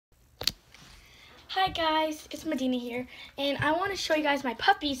Hi guys, it's Madina here, and I want to show you guys my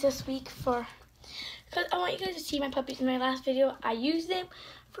puppies this week because I want you guys to see my puppies. In my last video, I used them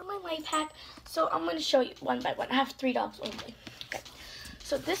for my life hack, so I'm going to show you one by one. I have 3 dogs only. Okay.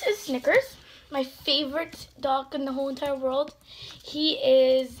 So this is Snickers, my favorite dog in the whole entire world. He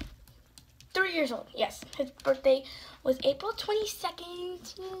is 3 years old. Yes, his birthday was April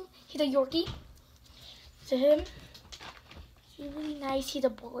 22nd. He's a Yorkie. To him. He's really nice. He's a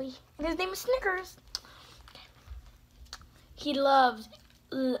boy. And his name is Snickers. He loves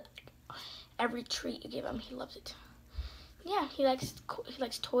every treat you give him. He loves it. Yeah, he likes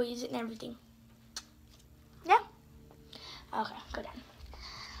toys and everything. Yeah. Okay, go down.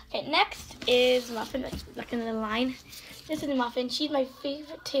 Okay, next is Muffin. Back in the line. This is Muffin. She's my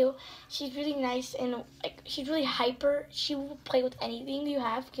favorite too. She's really nice and she's really hyper. She will play with anything you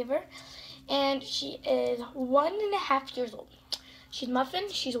have, give her. And she is 1.5 years old. She's Muffin,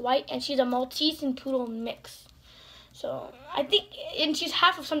 she's white, and she's a Maltese and Poodle mix. So, I think, and she's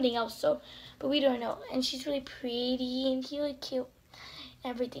half of something else, but we don't know. And she's really pretty and really cute.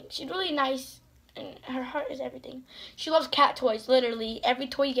 Everything. She's really nice, and her heart is everything. She loves cat toys, literally. Every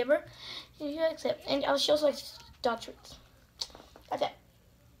toy you give her, she likes it. And she also likes dog treats. That's it.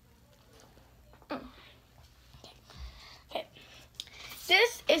 Okay.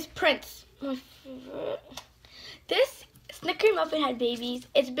 This is Prince. My favorite. This Snicker Muffin had babies.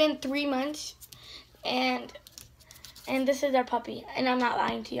 It's been 3 months, and this is our puppy. And I'm not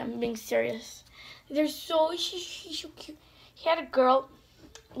lying to you. I'm being serious. She's so cute. He had a girl.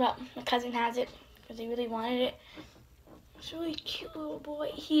 Well, my cousin has it because he really wanted it. It's a really cute little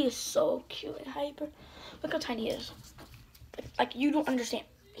boy. He is so cute and hyper. Look how tiny he is. Like you don't understand.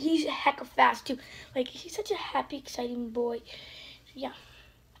 He's hecka fast too. Like he's such a happy, exciting boy. Yeah.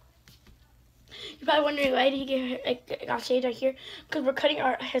 You're probably wondering why did he get got shaved right here? Because we're cutting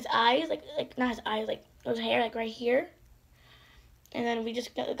his eyes, like not his eyes, like his hair, like right here. And then we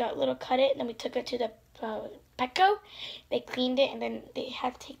just got a little cut it, and then we took it to the Petco. They cleaned it, and then they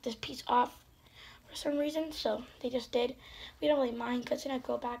had to take this piece off for some reason. So they just did. We don't really mind because then I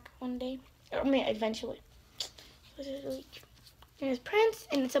go back one day. I mean, eventually. This is really cute. And it's Prince,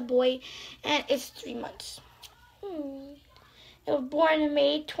 and it's a boy, and it's 3 months. It was born on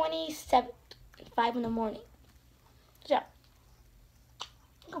May 27th. 5 in the morning. So,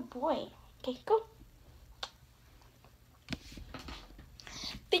 good boy. Okay, go.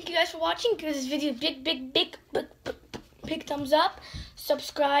 Thank you guys for watching. Give this video a big thumbs up.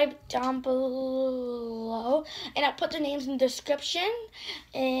 Subscribe down below, and I'll put their names in the description.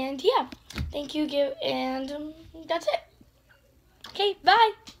 And yeah, thank you. And that's it. Okay,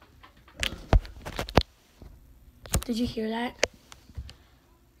 bye. Did you hear that?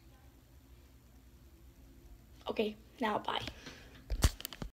 Okay, now bye.